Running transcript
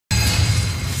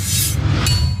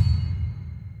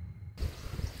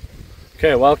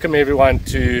Okay, welcome everyone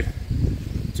to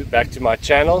back to my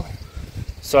channel.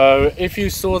 So if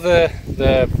you saw the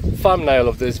thumbnail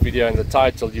of this video and the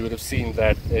title, you would have seen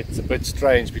that it's a bit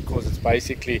strange because it's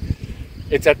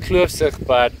at Kloofzicht,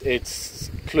 but it's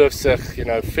Kloofzicht, you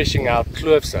know, fishing out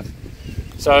Kloofzicht.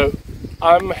 So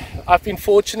I've been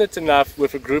fortunate enough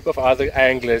with a group of other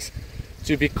anglers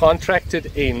to be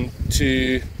contracted in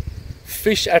to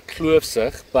fish at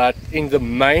Kloofzicht, but in the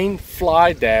main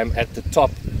fly dam at the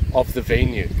top of the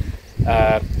venue.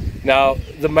 Now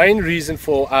the main reason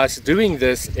for us doing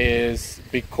this is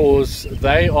because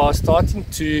they are starting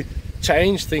to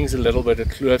change things a little bit at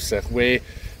Kloofzicht, where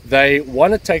they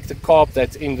want to take the carp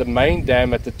that's in the main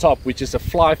dam at the top, which is a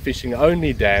fly fishing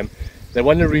only dam. They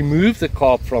want to remove the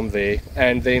carp from there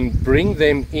and then bring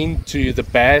them into the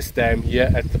bass dam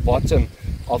here at the bottom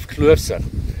of Kloofzicht.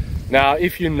 Now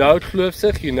if you know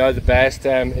Kloofzicht, you know the bass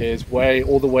dam is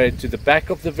all the way to the back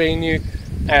of the venue,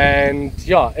 and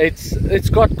yeah, it's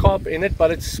got carp in it, but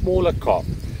it's smaller carp.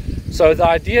 So the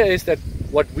idea is that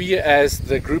what we as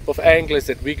the group of anglers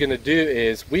that we're going to do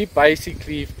is we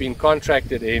basically been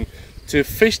contracted in to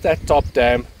fish that top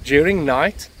dam during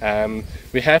night.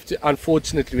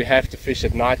 Unfortunately we have to fish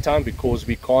at night time because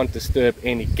we can't disturb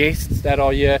any guests that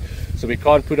are here, so we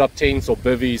can't put up tents or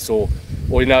bivvies or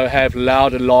you know, have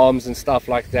loud alarms and stuff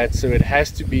like that. So it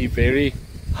has to be very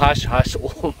hush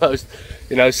almost,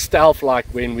 you know, stealth like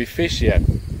when we fish here.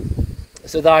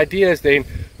 So the idea is then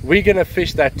we're going to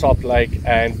fish that top lake,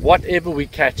 and whatever we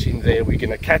catch in there, we're going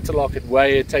to catalog it,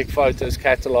 weigh it, take photos,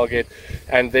 catalog it,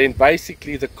 and then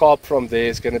basically the carp from there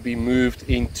is going to be moved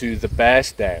into the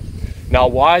bass dam. Now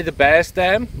why the bass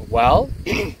dam? Well,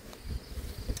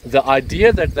 the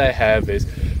idea that they have is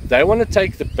they want to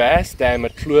take the bass dam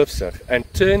at Kloofzicht and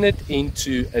turn it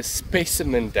into a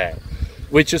specimen dam,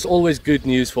 which is always good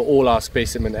news for all our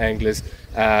specimen anglers,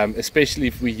 especially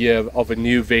if we hear of a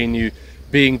new venue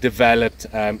being developed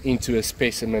into a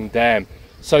specimen dam.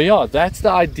 So yeah, that's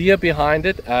the idea behind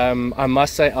it. I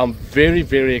must say I'm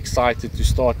very excited to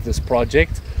start this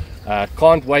project.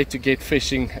 Can't wait to get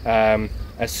fishing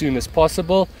as soon as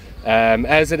possible.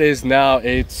 As it is now,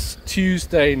 it's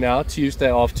Tuesday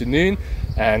afternoon,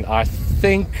 and I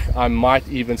think I might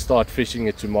even start fishing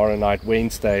it tomorrow night,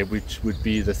 Wednesday, which would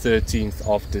be the 13th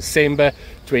of December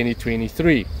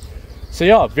 2023. So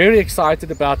yeah, very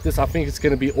excited about this. I think it's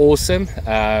going to be awesome.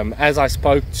 As I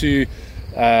spoke to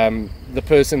the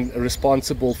person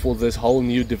responsible for this whole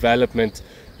new development,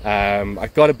 I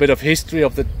got a bit of history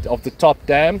of the top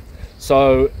dam.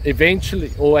 So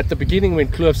eventually, or at the beginning when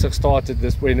Kloofzicht started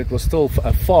this, when it was still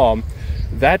a farm,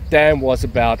 that dam was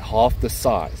about half the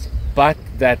size. But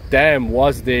that dam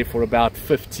was there for about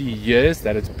 50 years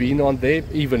that it's been on there,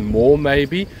 even more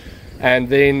maybe. And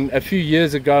then a few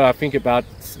years ago, I think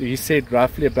he said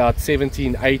roughly about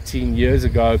 17-18 years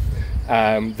ago,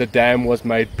 the dam was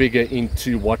made bigger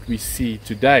into what we see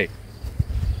today.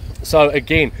 So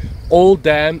again, old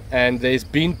dam, and there's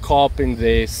been carp in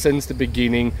there since the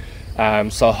beginning.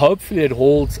 So hopefully it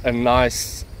holds a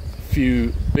nice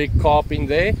few big carp in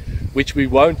there, which we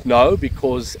won't know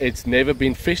because it's never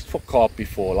been fished for carp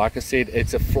before. Like I said,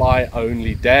 it's a fly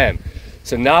only dam.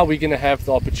 So now we're going to have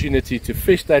the opportunity to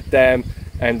fish that dam,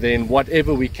 and then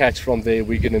whatever we catch from there,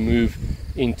 we're going to move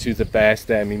into the bass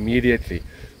dam immediately.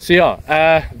 So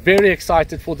yeah, very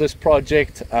excited for this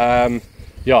project. I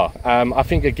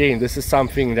think again, this is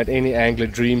something that any angler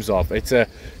dreams of.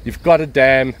 You've got a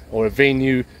dam or a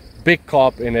venue, big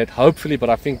carp in it, hopefully, but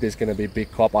I think there's going to be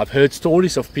big carp. I've heard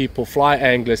stories of people, fly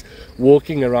anglers,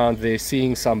 walking around there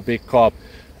seeing some big carp.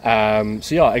 So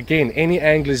yeah, again, any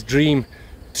angler's dream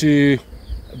to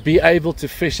be able to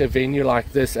fish a venue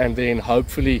like this, and then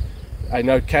hopefully, I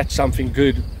know, catch something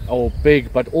good or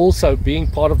big, but also being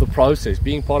part of the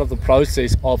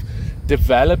process of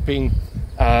developing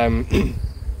a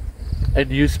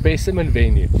new specimen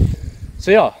venue. So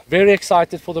yeah, very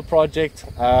excited for the project.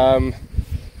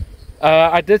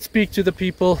 I did speak to the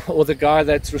people, or the guy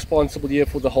that's responsible here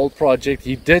for the whole project.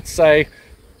 He did say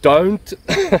don't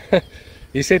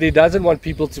he said he doesn't want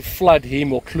people to flood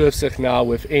him or Kloofzicht now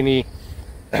with any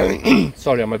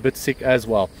sorry, I'm a bit sick as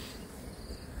well.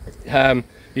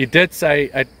 He did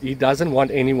say he doesn't want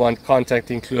anyone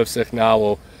contacting Kloofzicht now,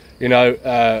 or you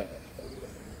know,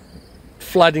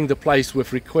 flooding the place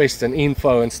with requests and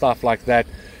info and stuff like that.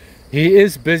 He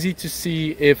is busy to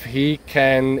see if he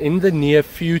can in the near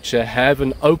future have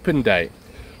an open day,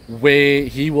 where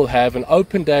he will have an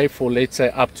open day for, let's say,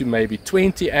 up to maybe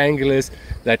 20 anglers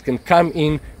that can come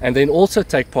in and then also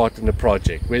take part in the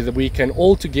project, whether we can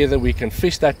all together we can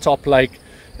fish that top lake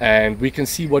and we can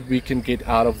see what we can get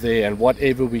out of there, and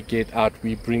whatever we get out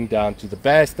we bring down to the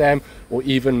Bass Dam, or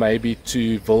even maybe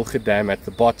to Wilge Dam at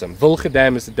the bottom. Wilge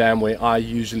Dam is the dam where I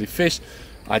usually fish.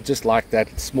 I just like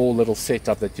that small little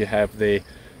setup that you have there,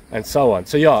 and so on.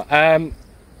 So yeah,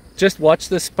 just watch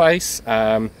this space.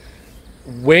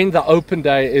 When the open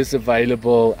day is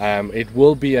available, it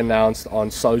will be announced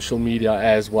on social media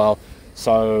as well.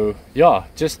 So yeah,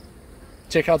 just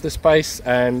check out the space,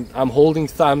 and I'm holding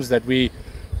thumbs that we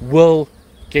will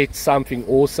get something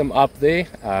awesome up there.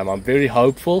 I'm very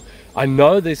hopeful. I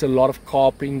know there's a lot of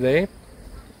carping there,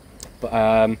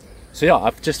 but, so yeah,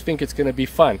 I just think it's going to be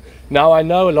fun. Now I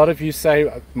know a lot of you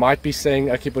might be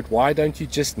saying, okay, but why don't you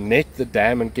just net the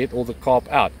dam and get all the carp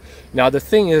out? Now the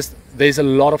thing is, there's a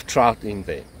lot of trout in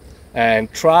there,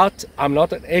 and trout, I'm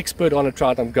not an expert on a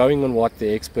trout, I'm going on what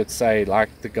the experts say, like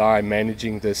the guy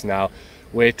managing this now,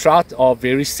 where trout are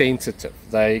very sensitive.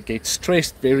 They get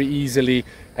stressed very easily,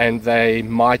 and they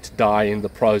might die in the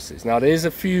process. Now there's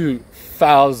a few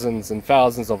thousands and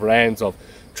thousands of rands of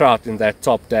trout in that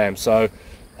top dam, so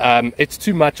it's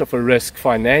too much of a risk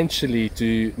financially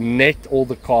to net all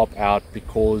the carp out,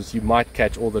 because you might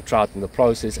catch all the trout in the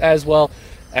process as well,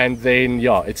 and then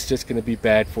yeah, it's just going to be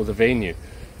bad for the venue.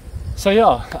 So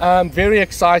yeah, I'm very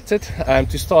excited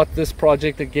to start this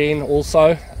project again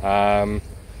also.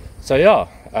 So yeah,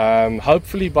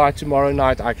 hopefully by tomorrow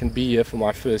night I can be here for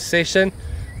my first session,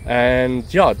 and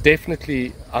yeah,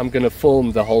 definitely I'm going to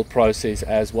film the whole process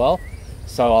as well,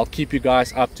 so I'll keep you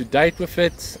guys up to date with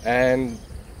it. And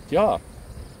yeah,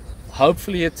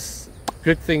 hopefully it's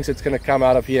good things that's going to come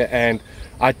out of here. And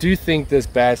I do think this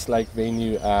Bass Lake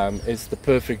venue is the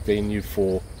perfect venue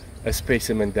for a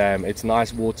specimen dam. It's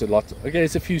nice water, okay,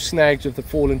 there's a few snags with the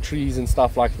fallen trees and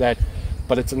stuff like that,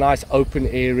 but it's a nice open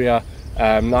area,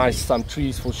 nice, some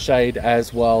trees for shade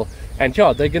as well. And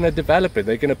yeah, they're going to develop it.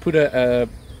 They're going to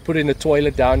put in a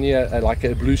toilet down here, like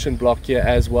an ablution block here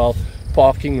as well,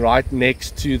 parking right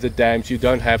next to the dams. You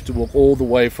don't have to walk all the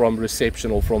way from reception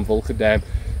or from Wilge Dam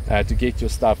to get your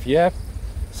stuff here.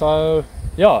 So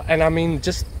yeah, and I mean,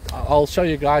 just I'll show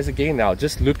you guys again now.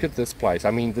 Just look at this place.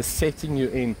 I mean, the setting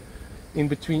you're in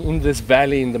between, in this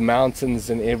valley, in the mountains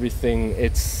and everything,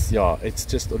 it's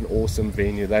just an awesome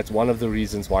venue. That's one of the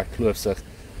reasons why Kloofzicht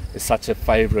is such a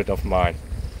favorite of mine.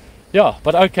 Yeah,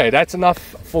 but okay, that's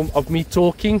enough of me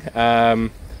talking.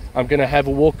 I'm gonna have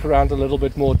a walk around a little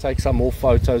bit more, take some more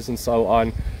photos and so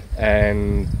on,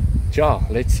 and yeah,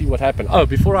 let's see what happened. Oh,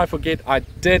 before I forget, I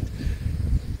did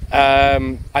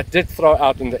throw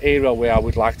out in the area where I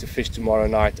would like to fish tomorrow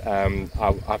night.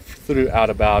 I threw out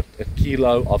about 1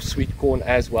 kilo of sweet corn,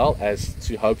 as well as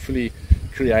to hopefully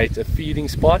create a feeding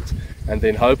spot, and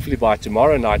then hopefully by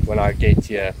tomorrow night when I get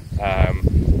here,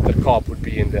 the carp would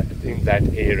be in that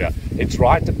area. It's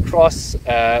right across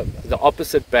the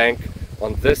opposite bank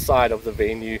on this side of the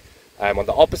venue. On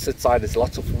the opposite side there's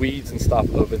lots of weeds and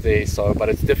stuff over there, so but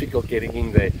it's difficult getting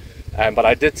in there. But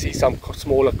I did see some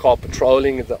smaller carp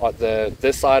patrolling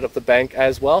this side of the bank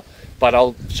as well, but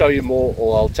I'll show you more,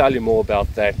 or I'll tell you more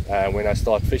about that when I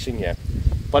start fishing here.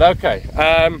 But okay,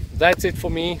 that's it for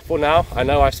me for now. I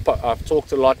know I've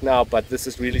talked a lot now, but this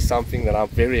is really something that I'm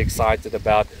very excited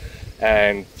about,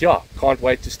 and yeah, can't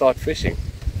wait to start fishing.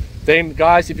 Then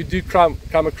guys, if you do come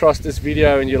across this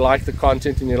video and you like the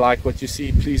content and you like what you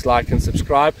see, please like and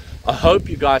subscribe. I hope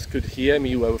you guys could hear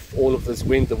me with all of this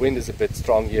wind. The wind is a bit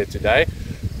strong here today,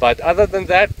 but other than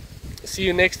that, see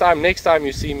you next time. Next time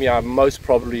you see me, I most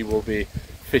probably will be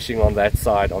fishing on that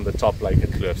side on the top lake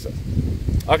at Kloofzicht.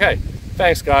 Okay,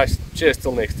 thanks guys, cheers,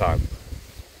 till next time.